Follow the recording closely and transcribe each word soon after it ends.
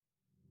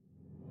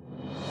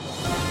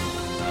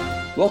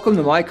Welcome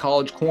to My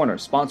College Corner,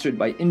 sponsored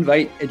by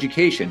Invite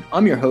Education.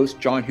 I'm your host,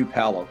 John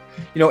Hupalo.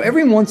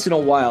 Every once in a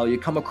while, you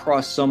come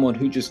across someone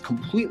who just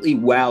completely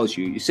wows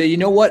you. You say, you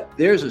know what?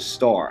 There's a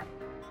star.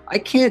 I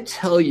can't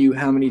tell you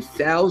how many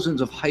thousands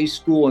of high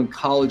school and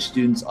college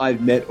students I've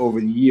met over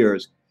the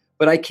years,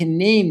 but I can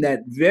name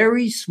that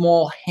very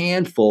small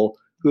handful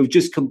who have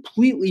just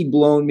completely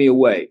blown me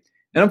away.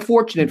 And I'm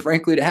fortunate,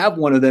 frankly, to have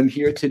one of them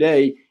here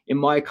today in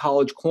My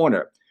College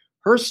Corner.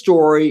 Her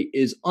story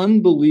is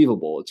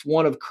unbelievable. It's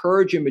one of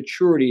courage and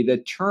maturity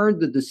that turned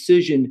the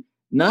decision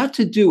not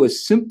to do a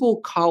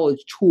simple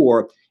college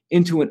tour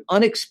into an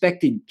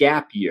unexpected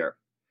gap year.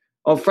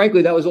 Well,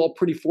 frankly, that was all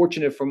pretty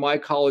fortunate for My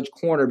College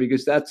Corner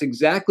because that's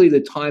exactly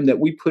the time that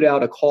we put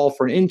out a call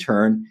for an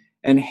intern.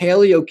 And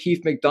Haley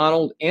O'Keefe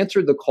McDonald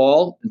answered the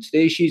call. And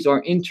today she's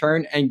our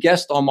intern and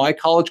guest on My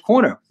College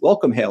Corner.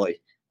 Welcome,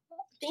 Haley.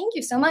 Thank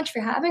you so much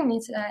for having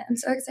me today. I'm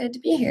so excited to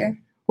be here.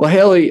 Well,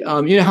 Haley,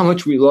 you know how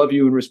much we love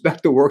you and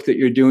respect the work that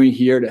you're doing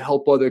here to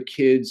help other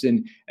kids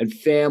and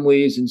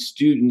families and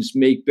students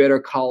make better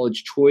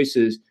college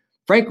choices,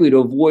 frankly, to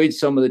avoid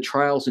some of the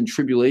trials and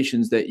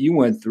tribulations that you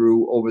went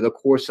through over the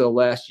course of the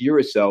last year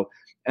or so.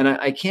 And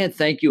I can't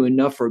thank you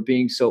enough for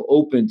being so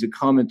open to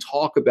come and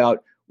talk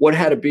about what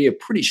had to be a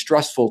pretty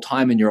stressful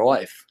time in your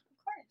life.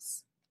 Of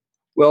course.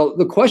 Well,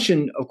 the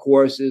question, of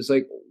course, is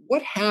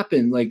what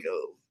happened?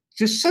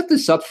 Just set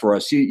this up for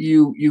us.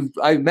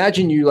 I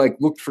imagine you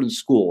looked for the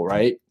school,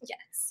 right?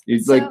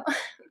 Yes.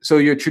 So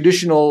your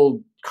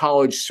traditional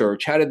college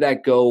search, how did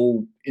that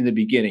go in the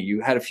beginning?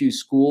 You had a few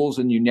schools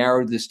and you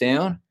narrowed this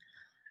down?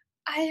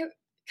 I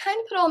kind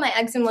of put all my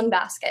eggs in one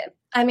basket.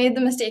 I made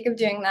the mistake of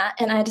doing that,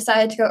 and I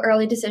decided to go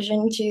early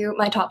decision to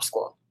my top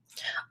school.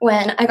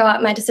 When I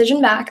got my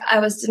decision back, I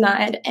was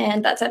denied,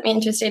 and that set me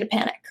into a state of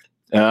panic.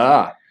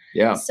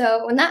 Yeah.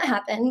 So when that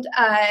happened,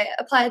 I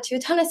applied to a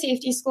ton of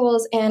safety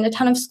schools and a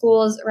ton of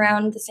schools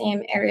around the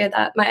same area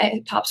that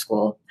my top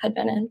school had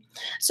been in.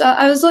 So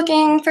I was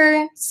looking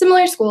for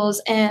similar schools,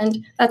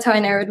 and that's how I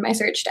narrowed my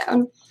search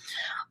down.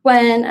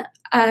 When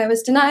I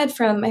was denied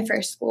from my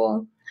first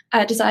school,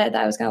 I decided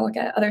that I was going to look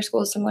at other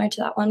schools similar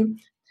to that one.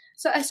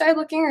 So I started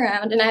looking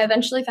around, and I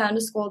eventually found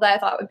a school that I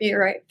thought would be a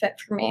right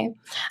fit for me.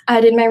 I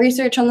did my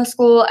research on the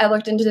school. I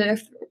looked into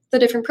the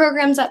different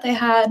programs that they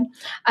had.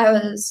 I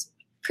was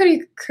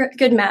pretty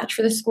good match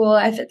for the school.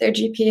 I fit their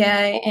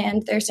GPA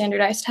and their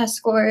standardized test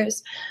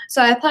scores.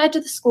 So I applied to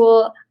the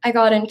school. I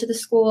got into the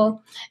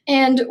school.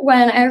 And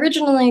when I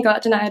originally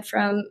got denied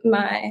from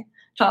my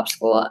top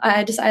school,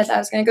 I decided that I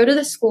was going to go to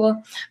this school,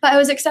 but I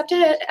was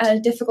accepted at a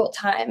difficult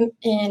time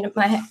in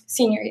my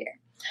senior year.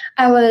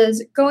 I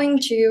was going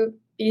to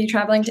be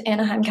traveling to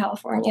Anaheim,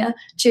 California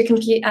to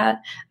compete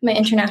at my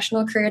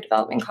International Career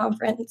Development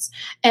Conference.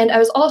 And I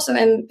was also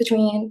in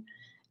between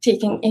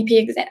taking AP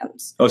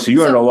exams. Oh, so you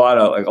were in a lot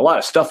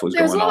of stuff was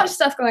going on. There was a lot of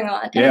stuff going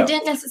on, and I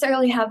didn't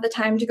necessarily have the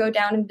time to go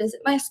down and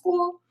visit my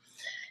school.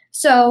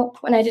 So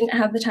when I didn't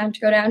have the time to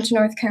go down to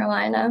North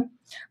Carolina,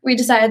 we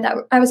decided that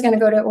I was going to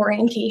go to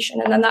orientation,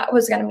 and then that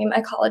was going to be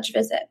my college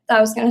visit. That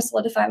was going to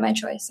solidify my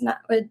choice, and that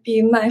would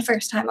be my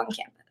first time on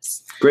campus.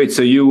 Great.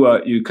 So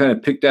you kind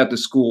of picked out the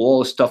school. All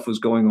the stuff was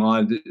going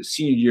on. The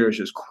senior year is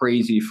just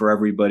crazy for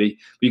everybody.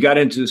 You got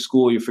into the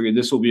school. You figured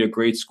this will be a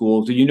great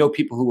school. Do you know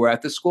people who were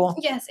at the school?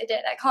 Yes, I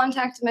did. I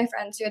contacted my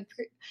friends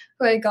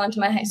who had gone to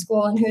my high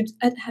school and who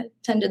had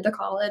attended the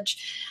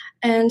college.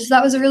 And so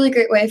that was a really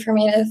great way for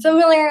me to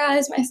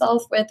familiarize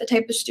myself with the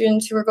type of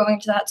students who were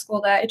going to that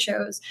school that I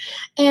chose.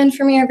 And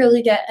for me to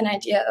really get an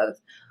idea of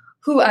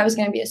who I was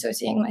going to be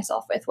associating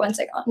myself with once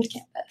I got onto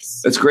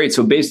campus. That's great.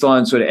 So based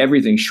on sort of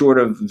everything short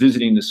of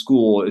visiting the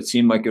school, it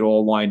seemed like it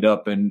all lined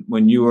up. And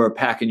when you were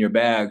packing your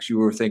bags, you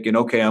were thinking,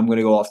 okay, I'm going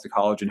to go off to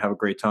college and have a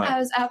great time. I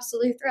was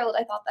absolutely thrilled.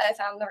 I thought that I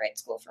found the right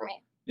school for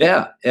me.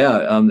 Yeah.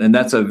 And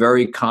that's a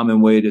very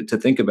common way to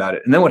think about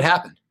it. And then what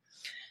happened?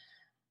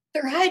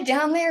 The ride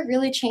down there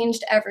really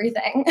changed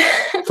everything.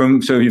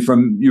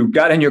 You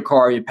got in your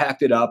car, you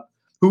packed it up.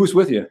 Who was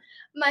with you?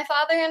 My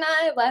father and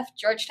I left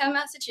Georgetown,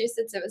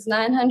 Massachusetts. It was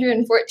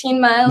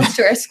 914 miles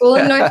to our school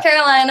in North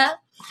Carolina.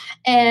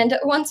 And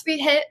once we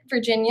hit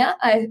Virginia,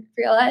 I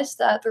realized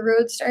that the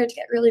roads started to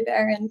get really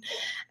barren.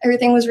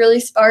 Everything was really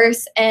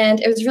sparse, and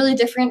it was really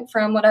different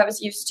from what I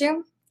was used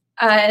to.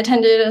 I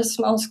attended a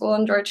small school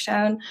in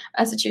Georgetown,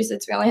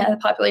 Massachusetts. We only had a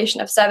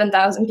population of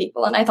 7,000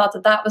 people, and I thought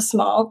that was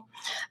small.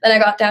 Then I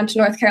got down to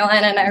North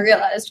Carolina, and I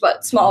realized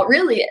what small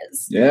really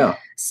is. Yeah.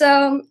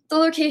 So the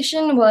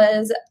location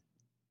was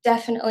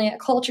definitely a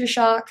culture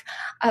shock.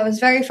 I was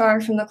very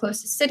far from the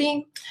closest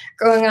city.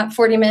 Growing up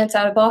 40 minutes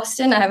out of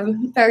Boston,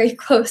 I'm very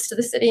close to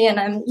the city, and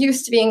I'm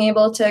used to being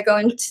able to go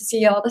and to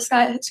see all the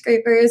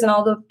skyscrapers and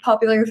all the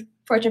popular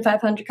Fortune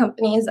 500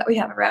 companies that we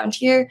have around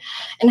here.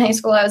 In high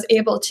school, I was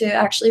able to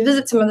actually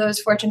visit some of those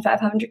Fortune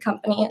 500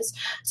 companies.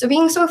 So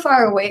being so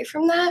far away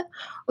from that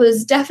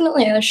was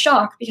definitely a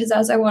shock, because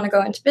as I want to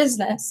go into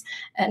business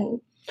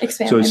and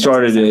expand. So it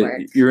started,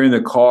 you're in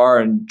the car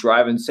and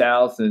driving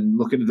south and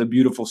looking at the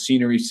beautiful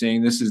scenery,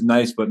 saying this is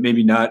nice, but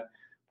maybe not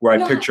where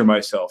I picture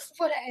myself.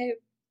 What I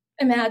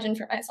imagine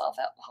for myself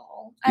at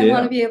all. I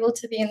want to be able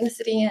to be in the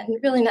city and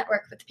really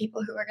network with the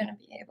people who are going to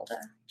be able to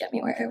get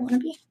me where I want to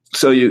be.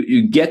 So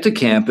you get to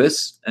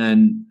campus,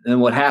 and then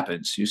what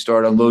happens? You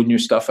start unloading your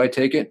stuff, I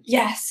take it?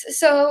 Yes.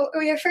 So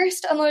we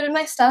first unloaded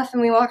my stuff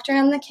and we walked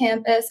around the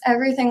campus.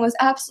 Everything was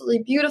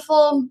absolutely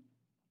beautiful.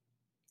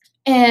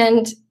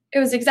 And it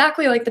was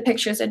exactly like the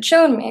pictures had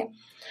shown me.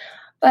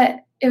 But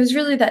it was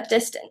really that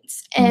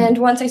distance. And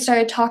once I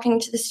started talking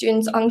to the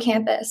students on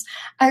campus,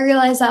 I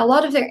realized that a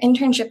lot of their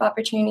internship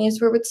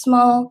opportunities were with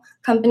small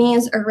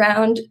companies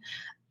around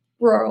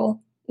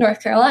rural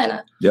North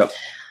Carolina. Yep.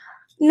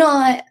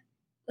 Not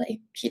like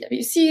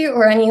PwC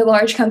or any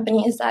large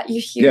companies that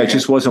you hear. Yeah, it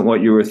just wasn't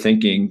what you were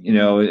thinking,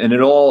 and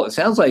it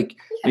sounds like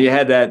you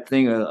had that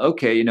thing of,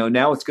 okay,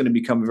 now it's going to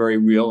become very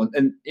real.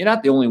 And you're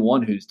not the only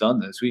one who's done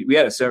this. We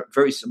had a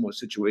very similar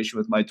situation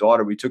with my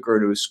daughter. We took her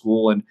to a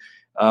school, and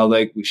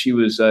she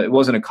was, it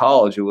wasn't a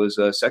college, it was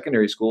a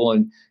secondary school.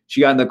 And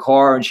she got in the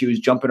car and she was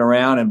jumping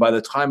around. And by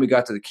the time we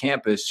got to the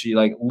campus, she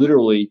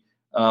literally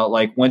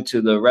went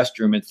to the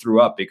restroom and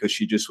threw up because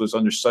she just was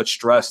under such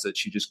stress that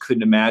she just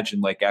couldn't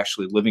imagine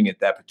actually living at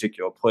that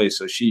particular place.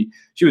 So she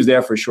was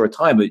there for a short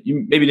time, but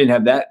you maybe didn't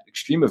have that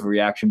extreme of a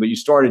reaction, but you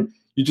just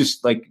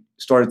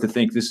started to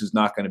think this is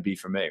not going to be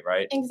for me,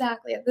 right?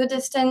 Exactly. The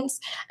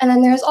distance. And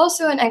then there's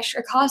also an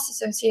extra cost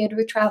associated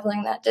with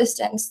traveling that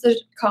distance. The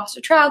cost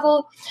of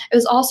travel, it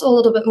was also a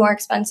little bit more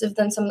expensive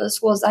than some of the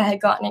schools I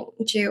had gotten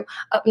into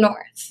up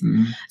north.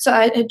 Mm-hmm. So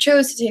I had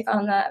chose to take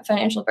on that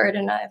financial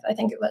burden of, I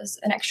think it was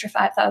an extra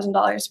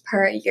 $5,000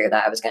 per year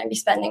that I was going to be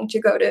spending to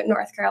go to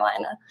North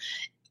Carolina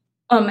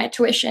on my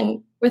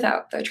tuition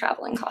without the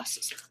traveling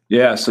costs.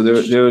 Yeah. So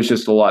there was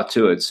just a lot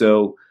to it.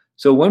 So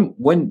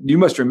when you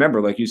must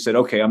remember, like you said,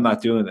 okay, I'm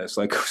not doing this.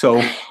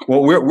 Well,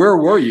 where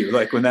were you?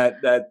 When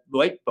that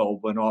light bulb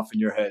went off in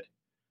your head?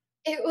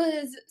 It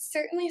was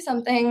certainly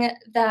something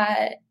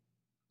that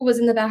was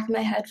in the back of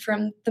my head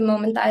from the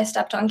moment that I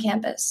stepped on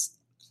campus.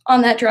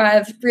 On that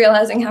drive,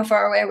 realizing how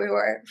far away we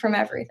were from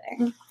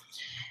everything.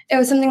 It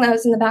was something that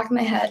was in the back of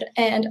my head,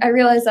 and I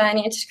realized that I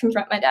needed to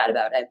confront my dad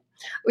about it.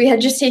 We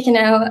had just taken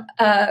out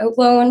a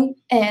loan,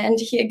 and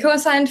he had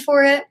co-signed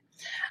for it.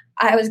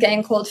 I was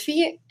getting cold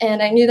feet,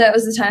 and I knew that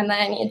was the time that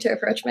I needed to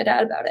approach my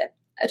dad about it.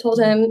 I told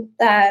him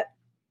that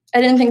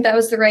I didn't think that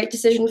was the right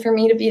decision for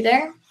me to be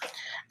there,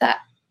 that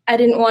I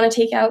didn't want to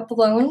take out the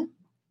loan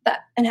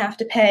and have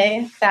to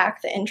pay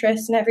back the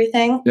interest and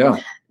everything,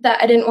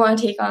 that I didn't want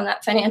to take on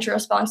that financial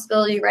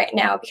responsibility right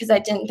now because I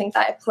didn't think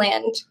that I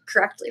planned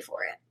correctly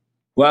for it.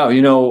 Wow,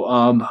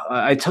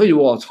 I tell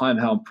you all the time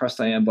how impressed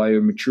I am by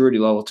your maturity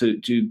level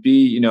to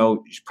be,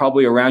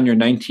 probably around your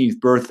 19th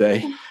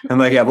birthday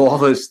and have all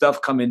this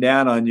stuff coming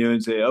down on you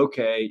and say,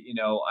 okay,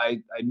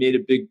 I made a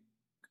big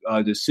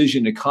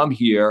decision to come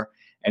here,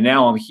 and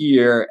now I'm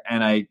here,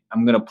 and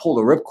I'm going to pull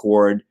the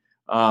ripcord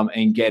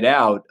and get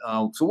out.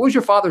 So what was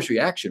your father's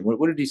reaction?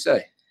 What did he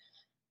say?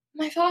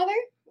 My father,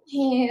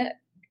 he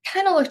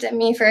kind of looked at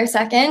me for a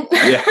second.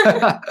 Yeah.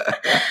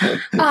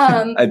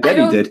 I bet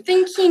he did. I don't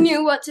think he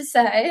knew what to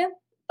say,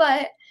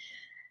 but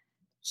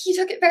he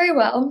took it very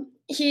well.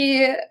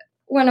 He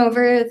went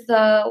over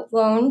the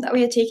loan that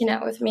we had taken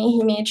out with me.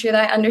 He made sure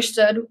that I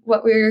understood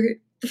the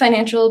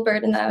financial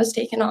burden that I was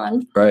taking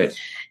on. Right.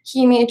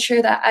 He made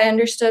sure that I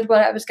understood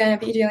what I was going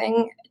to be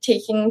doing,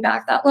 taking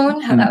back that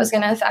loan, how that was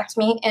going to affect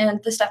me, and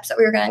the steps that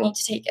we were going to need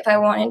to take if I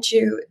wanted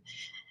to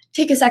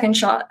take a second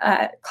shot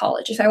at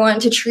college, if I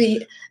wanted to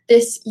treat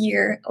this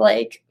year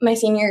like my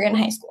senior year in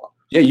high school.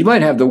 Yeah, you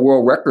might have the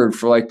world record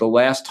for the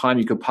last time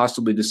you could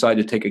possibly decide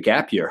to take a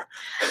gap year.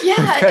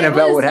 Yeah. Kind of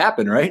about what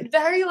happened, right?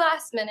 Very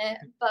last minute,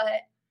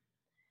 but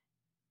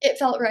it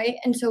felt right.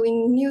 And so we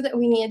knew that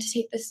we needed to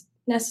take this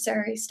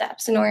necessary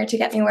steps in order to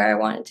get me where I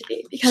wanted to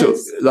be.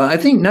 Because so I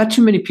think not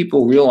too many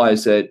people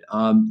realize that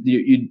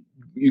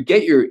you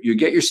get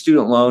your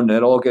student loan,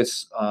 that all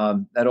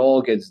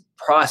gets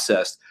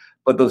processed.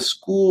 But the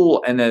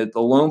school and the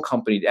loan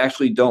company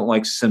actually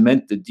don't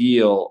cement the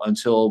deal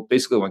until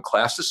basically when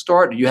classes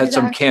start. You had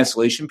some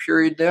cancellation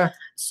period there?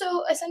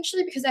 So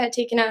essentially, because I had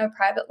taken out a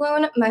private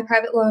loan, my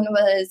private loan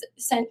was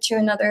sent to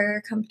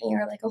another company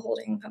or a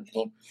holding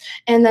company.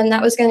 And then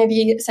that was going to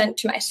be sent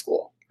to my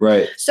school.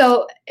 Right.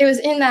 So it was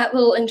in that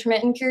little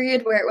intermittent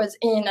period where it was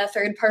in a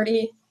third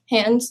party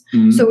hands.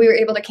 Mm-hmm. So we were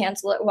able to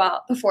cancel it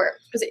before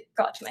it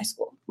got to my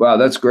school. Wow,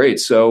 that's great.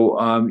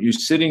 So you're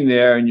sitting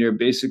there and you're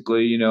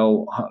basically,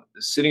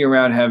 sitting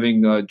around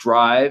having a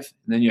drive,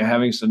 and then you're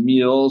having some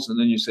meals, and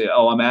then you say,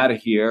 oh, I'm out of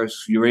here. So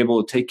you're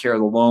able to take care of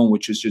the loan,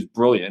 which is just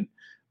brilliant.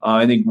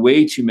 I think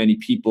way too many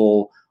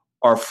people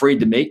are afraid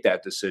to make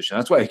that decision.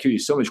 That's why I give you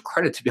so much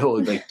credit to be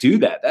able to do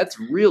that. That's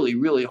really,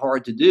 really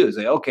hard to do.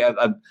 Say, okay,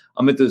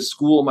 I'm at the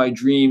school of my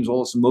dreams.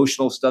 All this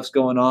emotional stuff's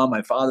going on.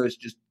 My father's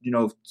just,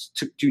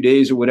 took 2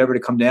 days or whatever to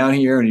come down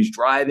here, and he's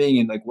driving,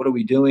 and what are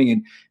we doing?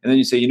 And then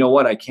you say, you know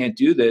what, I can't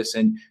do this.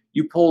 And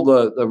you pull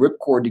the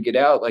ripcord to get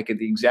out at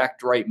the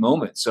exact right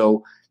moment.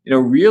 So,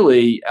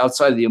 really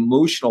outside of the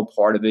emotional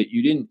part of it,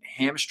 you didn't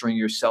hamstring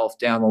yourself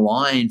down the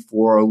line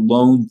for a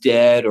loan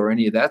debt or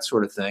any of that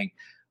sort of thing.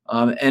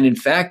 And in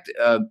fact,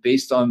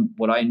 based on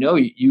what I know,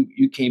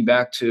 you came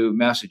back to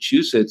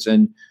Massachusetts,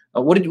 and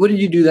what did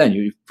you do then?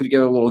 You put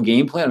together a little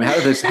game plan. I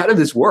mean, how did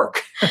this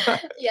work?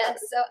 Yes,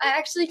 so I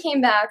actually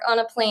came back on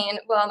a plane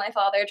while my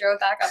father drove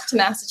back up to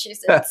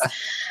Massachusetts.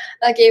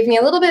 That gave me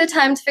a little bit of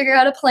time to figure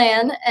out a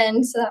plan,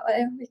 and so that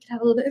way we could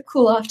have a little bit of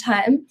cool off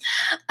time.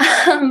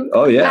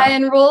 Oh yeah. I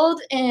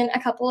enrolled in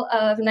a couple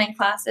of night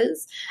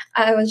classes.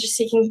 I was just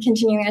taking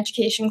continuing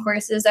education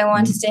courses. I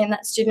wanted to stay in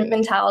that student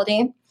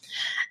mentality.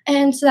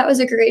 And so that was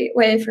a great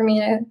way for me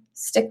to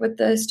stick with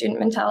the student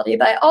mentality.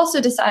 But I also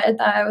decided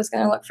that I was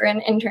going to look for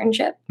an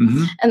internship.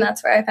 And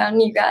that's where I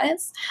found you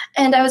guys.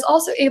 And I was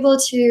also able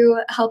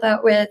to help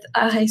out with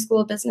a high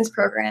school business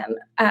program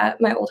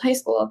at my old high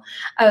school,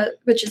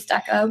 which is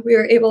DECA. We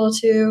were able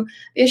to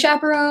be a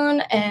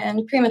chaperone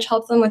and pretty much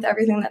help them with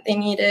everything that they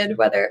needed,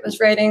 whether it was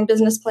writing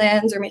business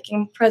plans or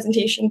making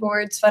presentation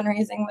boards,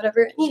 fundraising,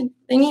 whatever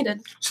they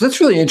needed. So that's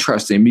really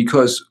interesting,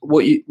 because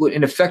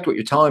in effect, what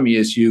you're telling me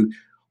is you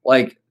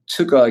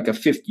took a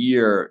fifth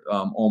year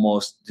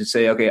almost to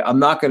say, okay, I'm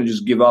not going to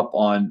just give up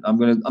on, I'm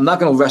not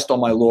going to rest on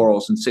my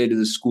laurels and say to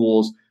the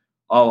schools,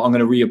 oh, I'm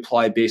going to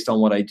reapply based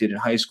on what I did in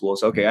high school.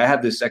 So, okay, I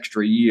have this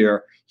extra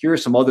year. Here are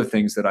some other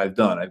things that I've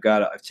done.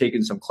 I've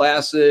taken some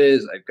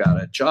classes. I've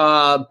got a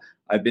job.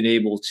 I've been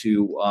able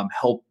to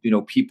help,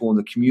 people in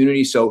the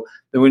community. So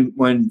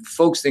when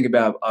folks think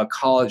about a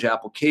college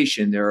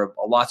application, there are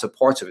lots of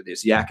parts of it.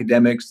 There's the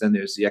academics, then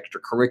there's the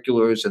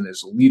extracurriculars, and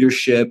there's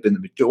leadership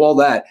and all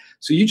that.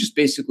 So you just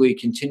basically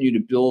continue to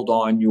build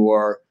on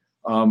your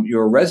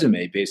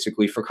resume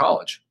basically for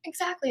college.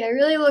 Exactly. I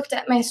really looked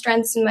at my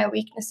strengths and my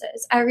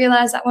weaknesses. I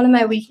realized that one of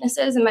my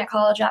weaknesses in my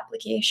college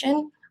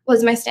application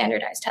was my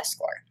standardized test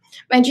score.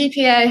 My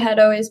GPA had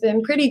always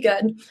been pretty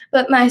good,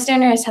 but my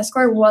standardized test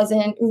score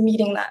wasn't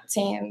meeting that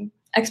same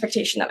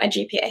expectation that my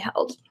GPA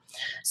held.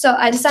 So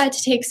I decided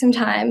to take some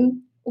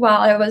time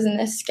while I was in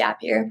this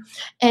gap year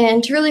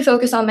and to really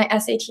focus on my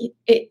ACT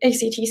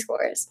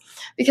scores,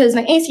 because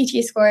my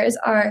ACT scores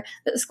are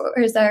the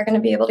scores that are going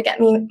to be able to get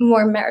me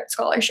more merit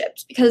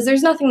scholarships, because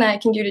there's nothing that I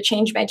can do to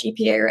change my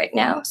GPA right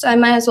now. So I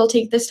might as well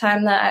take this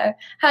time that I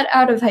had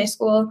out of high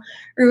school,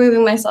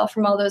 removing myself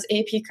from all those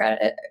AP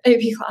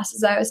classes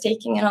that I was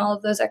taking and all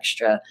of those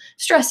extra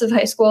stress of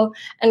high school,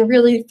 and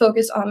really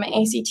focus on my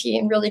ACT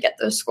and really get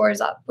those scores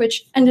up,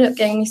 which ended up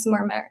getting me some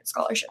more merit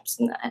scholarships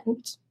in the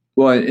end.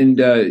 Well, and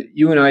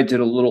you and I did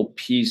a little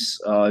piece.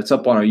 It's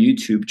up on our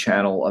YouTube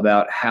channel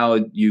about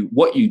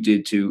what you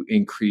did to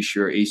increase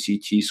your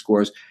ACT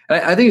scores. And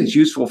I think it's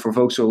useful for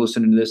folks who are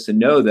listening to this to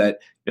know that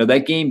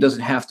that game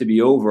doesn't have to be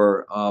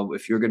over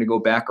if you're going to go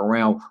back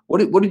around. What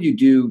did you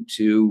do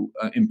to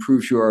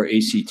improve your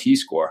ACT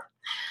score?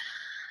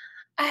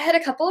 I had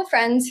a couple of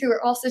friends who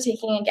were also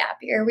taking a gap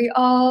year. We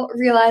all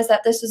realized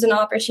that this was an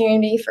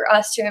opportunity for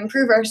us to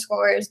improve our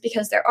scores,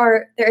 because there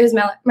is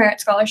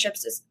merit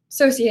scholarships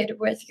associated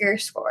with your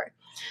score.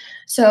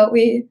 So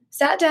we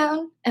sat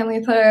down and we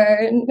put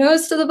our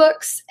nose to the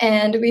books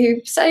and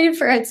we studied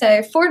for, I'd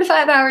say, 4 to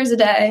 5 hours a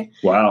day.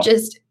 Wow.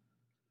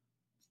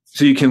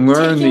 So you can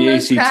learn the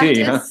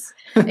ACT,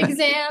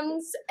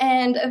 exams,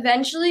 and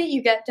eventually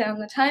you get down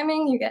the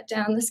timing, you get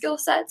down the skill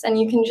sets, and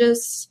you can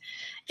just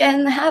get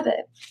in the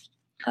habit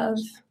of.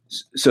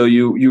 So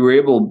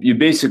you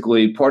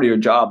basically, part of your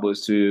job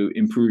was to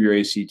improve your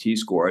ACT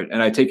score,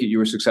 and I take it you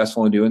were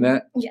successful in doing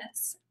that?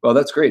 Yes. Well,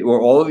 that's great.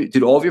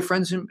 Did all of your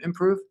friends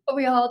improve?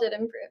 We all did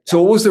improve.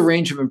 So what was the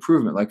range of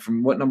improvement? Like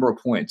from what number of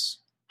points?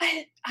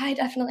 I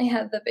definitely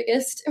had the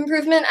biggest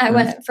improvement. I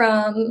went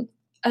from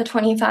a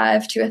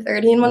 25 to a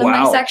 30 in one of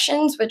my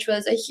sections, which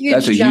was a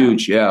huge jump.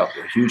 That's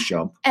a huge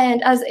jump.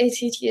 And as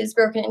ACT is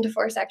broken into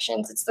 4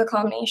 sections, it's the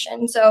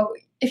combination. So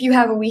if you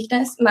have a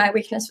weakness, my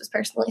weakness was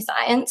personally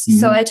science.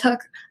 So I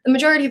took the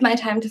majority of my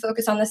time to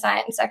focus on the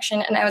science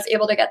section, and I was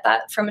able to get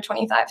that from a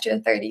 25 to a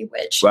 30,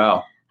 which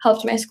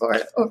helped my score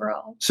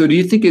overall. So do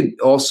you think it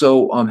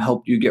also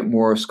helped you get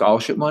more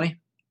scholarship money?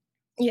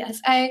 Yes,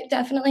 I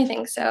definitely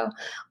think so.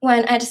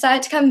 When I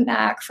decided to come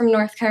back from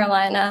North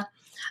Carolina,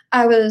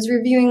 I was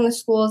reviewing the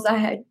schools I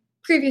had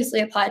previously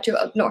applied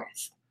to up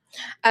north.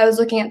 I was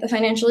looking at the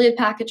financial aid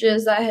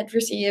packages I had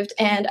received,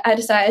 and I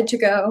decided to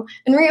go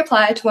and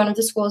reapply to one of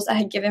the schools that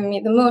had given me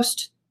the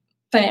most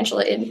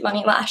financial aid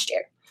money last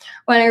year.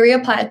 When I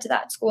reapplied to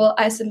that school,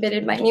 I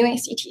submitted my new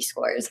ACT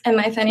scores, and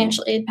my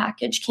financial aid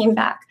package came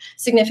back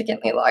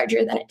significantly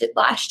larger than it did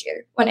last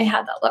year when I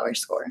had that lower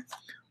score.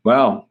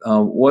 Wow.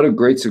 What a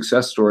great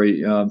success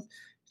story.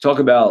 Talk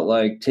about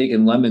like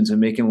taking lemons and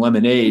making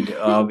lemonade.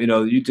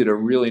 You did a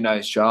really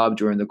nice job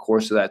during the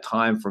course of that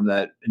time, from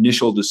that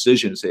initial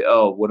decision to say,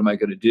 oh, what am I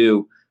going to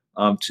do,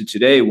 to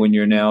today, when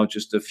you're now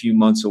just a few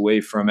months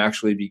away from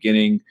actually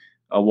beginning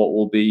what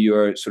will be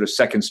your sort of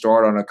second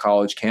start on a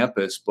college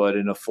campus, but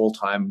in a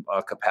full-time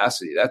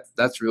capacity.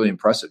 That's really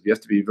impressive. You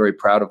have to be very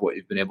proud of what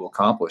you've been able to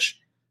accomplish.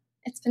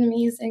 It's been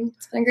amazing.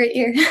 It's been a great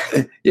year.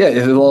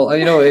 Yeah. Well,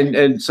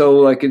 and so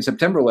like in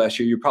September last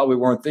year, you probably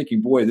weren't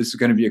thinking, boy, this is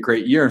going to be a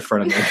great year in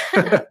front of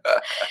me.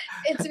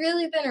 It's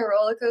really been a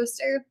roller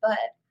coaster, but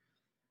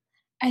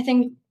I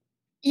think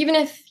even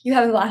if you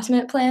have a last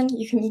minute plan,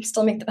 you can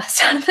still make the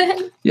best out of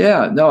it.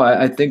 Yeah, no,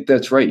 I think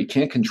that's right. You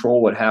can't control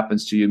what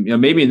happens to you.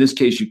 Maybe in this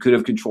case you could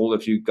have controlled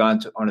if you'd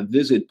gone on a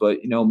visit, but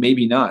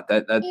maybe not.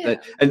 Yeah.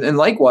 And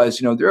likewise,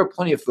 there are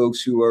plenty of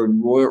folks who are in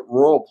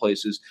rural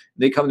places.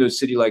 They come to a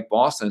city like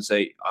Boston and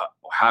say,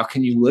 "How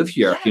can you live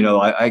here?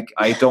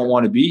 I don't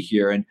want to be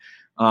here." And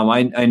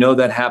I know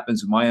that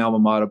happens in my alma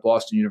mater,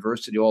 Boston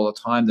University, all the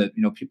time. That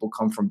people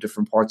come from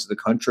different parts of the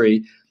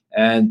country.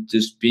 And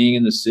just being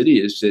in the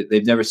city is that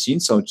they've never seen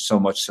so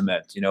much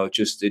cement.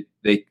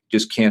 They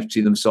just can't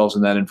see themselves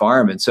in that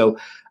environment. So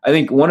I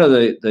think one of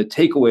the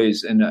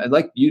takeaways, and I'd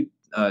like you,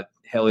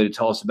 Haley, to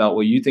tell us about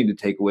what you think the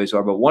takeaways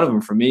are. But one of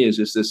them for me is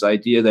just this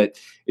idea that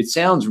it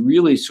sounds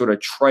really sort of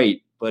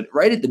trite, but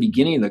right at the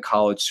beginning of the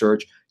college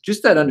search,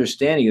 just that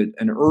understanding of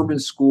an urban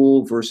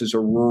school versus a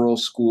rural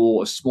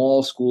school, a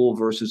small school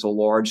versus a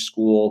large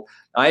school.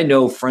 I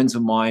know friends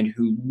of mine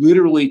who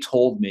literally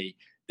told me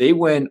they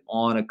went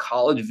on a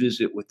college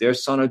visit with their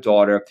son or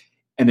daughter,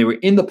 and they were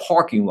in the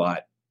parking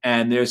lot,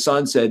 and their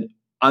son said,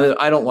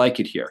 I don't like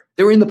it here.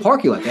 They were in the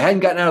parking lot. They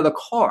hadn't gotten out of the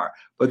car,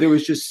 but there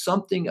was just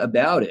something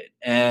about it.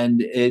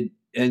 And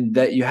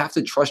that you have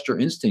to trust your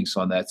instincts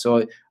on that. So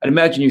I'd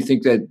imagine you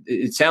think that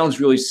it sounds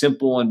really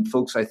simple, and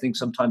folks, I think,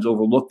 sometimes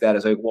overlook that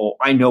as like, well,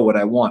 I know what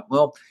I want.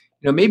 Well,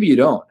 maybe you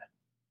don't.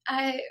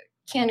 I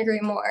can't agree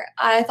more.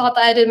 I thought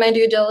that I did my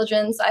due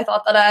diligence. I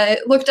thought that I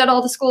looked at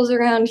all the schools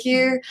around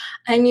here.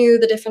 I knew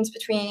the difference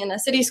between a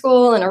city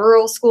school and a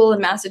rural school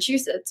in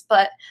Massachusetts,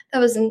 but that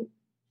was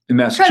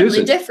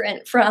incredibly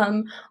different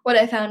from what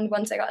I found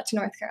once I got to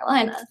North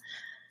Carolina.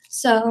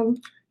 So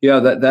yeah,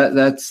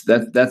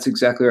 that's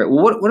exactly right.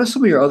 Well, what are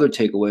some of your other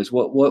takeaways?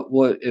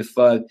 What if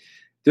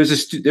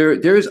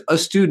there's a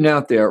student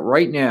out there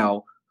right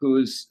now who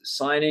is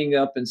signing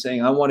up and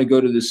saying, I want to go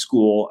to this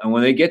school. And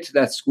when they get to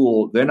that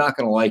school, they're not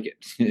going to like it.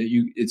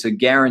 It's a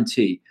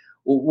guarantee.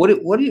 Well,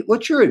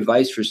 what's your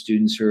advice for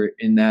students who are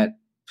in that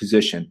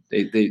position?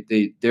 They're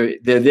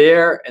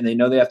there and they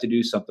know they have to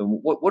do something.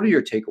 What are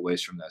your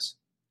takeaways from this?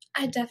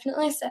 I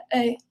definitely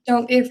say,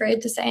 don't be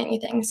afraid to say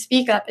anything.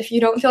 Speak up if you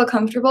don't feel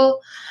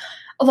comfortable.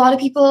 A lot of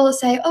people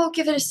say, oh,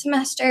 give it a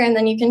semester and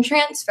then you can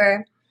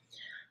transfer.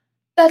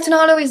 That's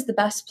not always the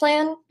best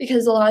plan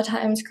because a lot of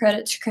times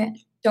credits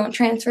don't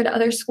transfer to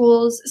other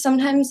schools.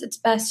 Sometimes it's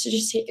best to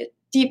just take a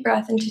deep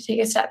breath and to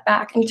take a step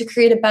back and to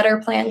create a better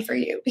plan for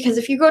you. Because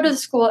if you go to the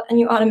school and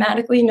you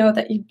automatically know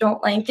that you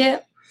don't like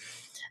it,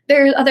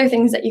 there are other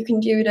things that you can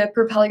do to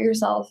propel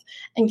yourself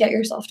and get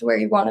yourself to where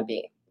you want to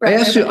be. I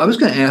was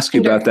going to ask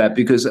you about that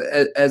because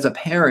as a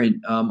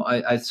parent,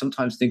 I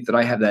sometimes think that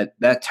I have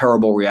that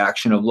terrible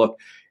reaction of, look,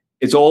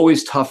 it's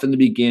always tough in the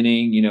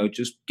beginning,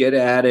 just get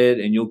at it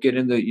and you'll get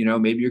in the,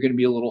 maybe you're going to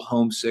be a little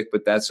homesick,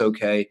 but that's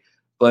okay.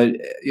 But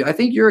I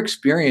think your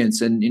experience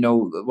and,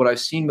 what I've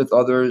seen with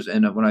others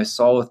and when I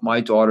saw with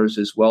my daughters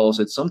as well is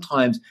that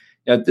sometimes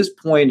at this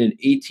point, an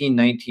 18,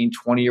 19,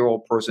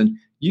 20-year-old person,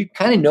 you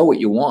kind of know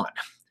what you want.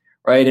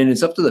 Right. And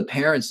it's up to the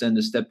parents then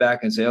to step back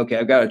and say, OK,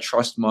 I've got to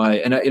trust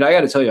and I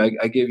got to tell you,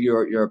 I give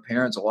your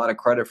parents a lot of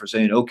credit for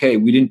saying, OK,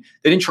 they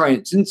didn't try.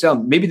 It didn't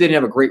sound, maybe they didn't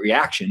have a great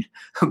reaction,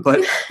 but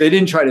they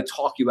didn't try to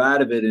talk you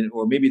out of it.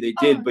 Or maybe they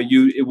did, but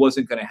it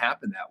wasn't going to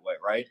happen that way.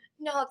 Right.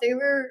 No, they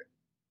were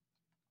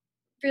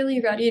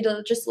really ready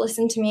to just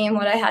listen to me and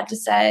what I had to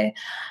say.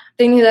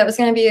 They knew that was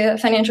going to be a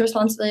financial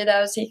responsibility that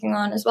I was taking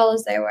on as well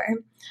as they were.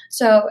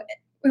 So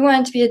we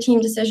wanted to be a team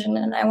decision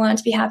and I wanted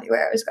to be happy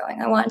where I was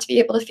going. I wanted to be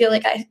able to feel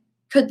like I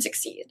could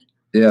succeed.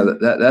 Yeah,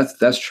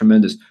 that's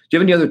tremendous. Do you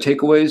have any other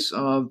takeaways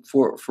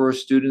for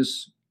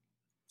students?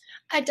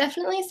 I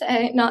definitely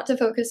say not to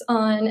focus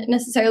on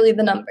necessarily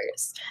the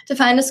numbers, to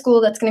find a school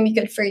that's going to be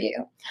good for you.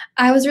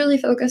 I was really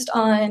focused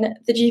on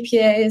the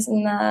GPAs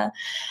and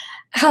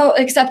how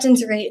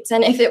acceptance rates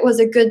and if it was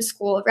a good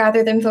school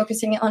rather than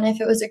focusing on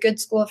if it was a good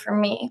school for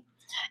me.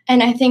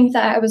 And I think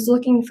that I was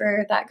looking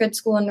for that good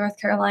school in North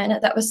Carolina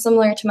that was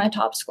similar to my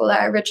top school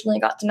that I originally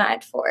got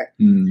denied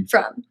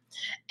from.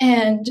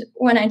 And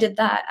when I did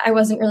that, I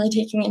wasn't really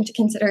taking into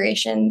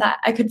consideration that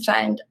I could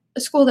find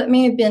a school that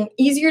may have been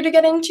easier to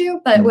get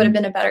into, but would have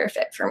been a better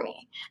fit for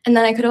me. And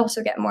then I could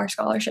also get more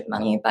scholarship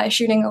money by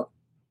shooting a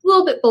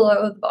little bit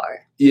below the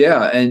bar.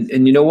 Yeah, and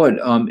you know what?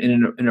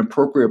 In an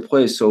appropriate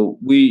place. So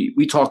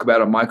we talk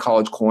about it on My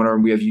College Corner,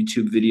 and we have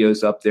YouTube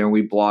videos up there, and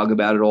we blog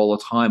about it all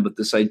the time. But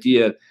this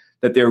idea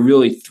that there are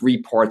really three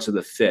parts of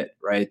the fit,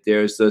 right?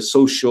 There's the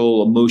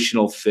social,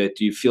 emotional fit.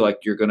 Do you feel like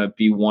you're going to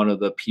be one of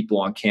the people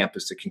on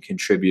campus that can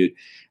contribute?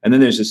 And then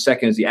there's the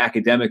second is the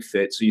academic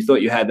fit. So you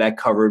thought you had that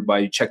covered by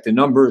you check the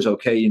numbers.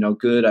 Okay,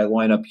 good. I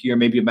line up here.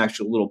 Maybe I'm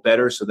actually a little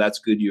better. So that's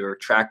good. You're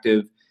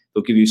attractive.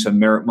 They'll give you some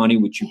merit money,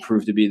 which you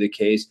proved to be the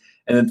case.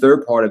 And then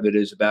third part of it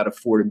is about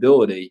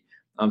affordability.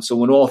 So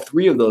when all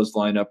three of those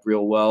line up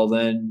real well,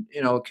 then,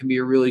 it can be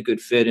a really good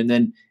fit. And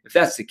then if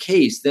that's the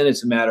case, then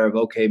it's a matter of,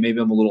 okay, maybe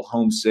I'm a little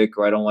homesick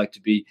or I don't like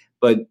to be,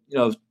 but,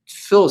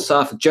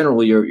 philosophically,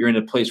 generally you're in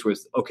a place where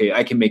it's, okay,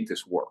 I can make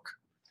this work.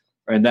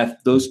 Right? And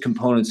that those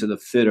components of the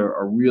fit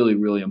are really,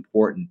 really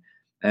important.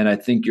 And I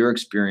think your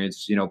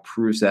experience,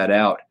 proves that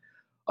out.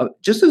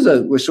 Just as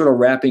we're sort of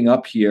wrapping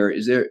up here,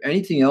 is there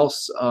anything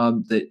else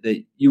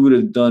that you would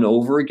have done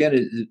over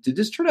again? Did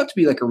this turn out to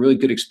be like a really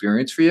good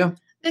experience for you?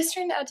 This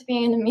turned out to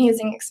be an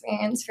amazing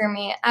experience for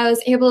me. I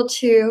was able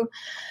to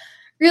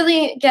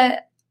really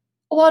get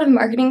a lot of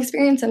marketing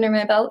experience under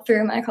my belt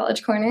through my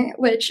college corner,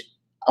 which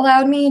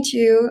allowed me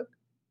to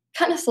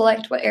kind of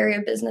select what area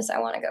of business I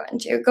want to go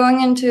into.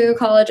 Going into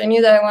college, I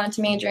knew that I wanted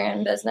to major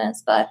in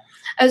business, but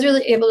I was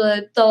really able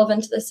to delve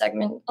into this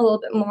segment a little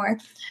bit more.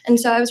 And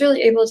so I was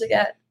really able to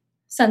get a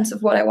sense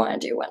of what I want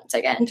to do once I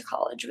get into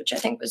college, which I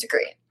think was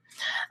great.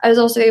 I was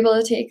also able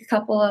to take a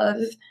couple of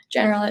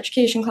general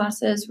education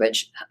classes,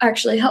 which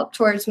actually helped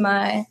towards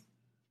my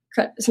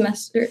credits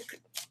next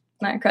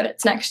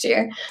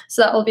year.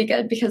 So that will be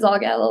good because I'll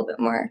get a little bit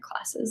more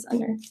classes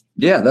under.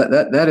 Yeah,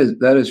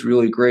 that is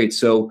really great.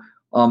 So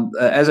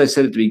as I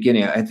said at the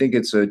beginning, I think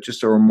it's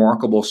just a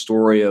remarkable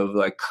story of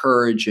like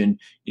courage and,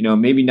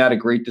 maybe not a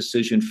great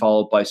decision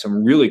followed by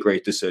some really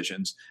great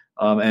decisions,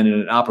 and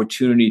an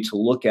opportunity to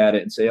look at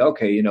it and say,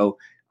 okay,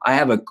 I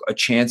have a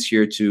chance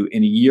here to,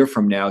 in a year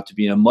from now, to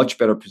be in a much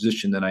better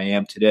position than I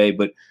am today.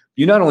 But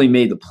you not only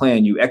made the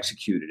plan, you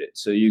executed it.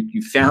 So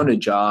you found a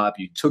job,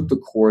 you took the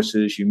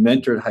courses, you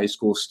mentored high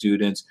school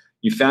students,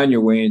 you found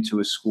your way into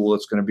a school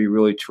that's going to be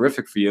really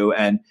terrific for you,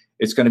 and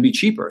it's going to be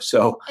cheaper.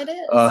 So it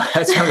is.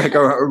 That sounds like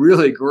a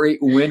really great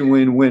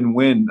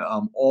win-win-win-win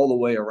all the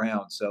way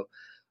around. So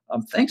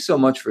thanks so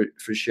much for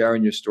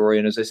sharing your story.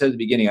 And as I said at the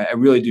beginning, I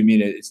really do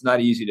mean it. It's not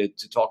easy to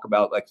talk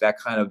about like that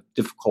kind of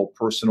difficult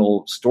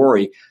personal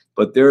story,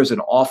 but there's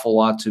an awful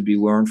lot to be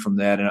learned from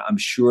that. And I'm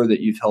sure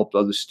that you've helped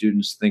other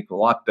students think a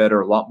lot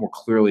better, a lot more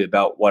clearly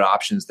about what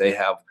options they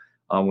have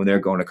when they're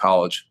going to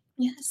college.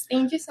 Yes,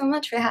 thank you so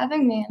much for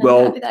having me. And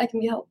I'm happy that I can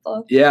be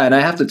helpful. Yeah, and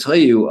I have to tell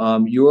you,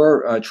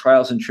 your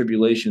trials and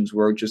tribulations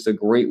were just a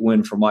great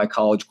win for my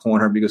college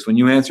corner, because when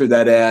you answered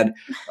that ad,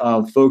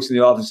 folks in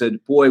the office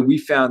said, boy, we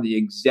found the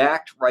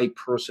exact right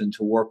person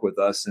to work with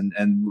us, and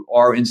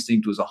our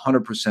instinct was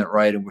 100%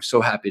 right, and we're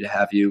so happy to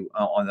have you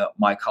on the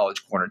My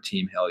College Corner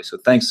team, Haley. So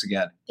thanks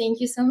again.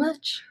 Thank you so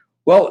much.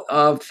 Well,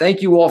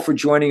 thank you all for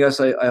joining us.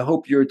 I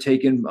hope you're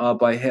taken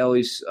by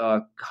Haley's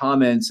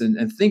comments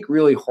and think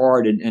really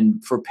hard.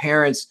 And for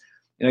parents,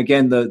 and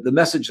again, the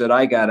message that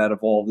I got out of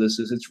all of this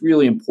is it's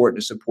really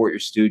important to support your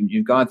student.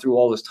 You've gone through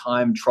all this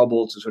time and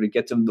trouble to sort of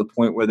get them to the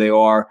point where they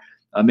are.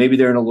 Maybe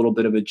they're in a little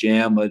bit of a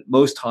jam, but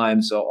most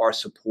times our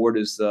support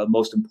is the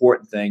most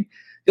important thing.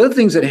 The other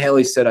things that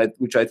Haley said,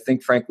 which I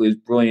think, frankly, is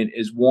brilliant,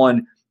 is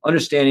one,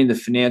 understanding the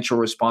financial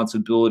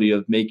responsibility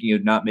of making or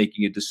not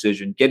making a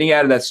decision. Getting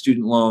out of that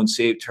student loan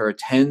saved her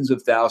tens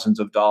of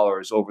thousands of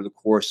dollars over the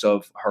course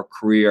of her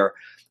career.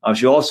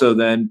 She also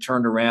then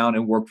turned around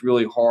and worked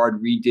really hard,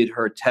 redid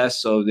her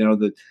tests. So,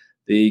 the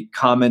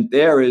comment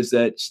there is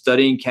that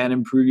studying can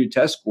improve your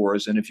test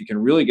scores. And if you can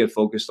really get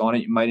focused on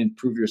it, you might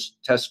improve your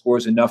test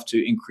scores enough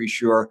to increase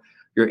your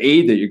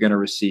aid that you're going to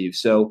receive.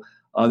 So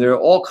there are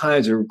all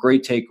kinds of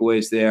great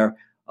takeaways there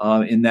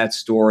in that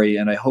story.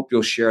 And I hope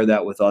you'll share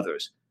that with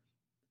others.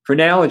 For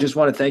now, I just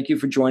want to thank you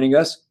for joining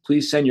us.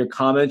 Please send your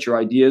comments, your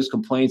ideas,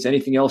 complaints,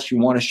 anything else you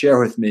want to share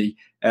with me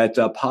at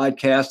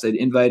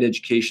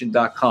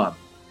podcast@inviteeducation.com.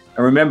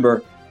 And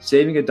remember,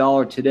 saving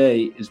 $1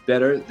 today is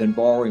better than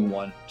borrowing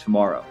one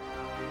tomorrow.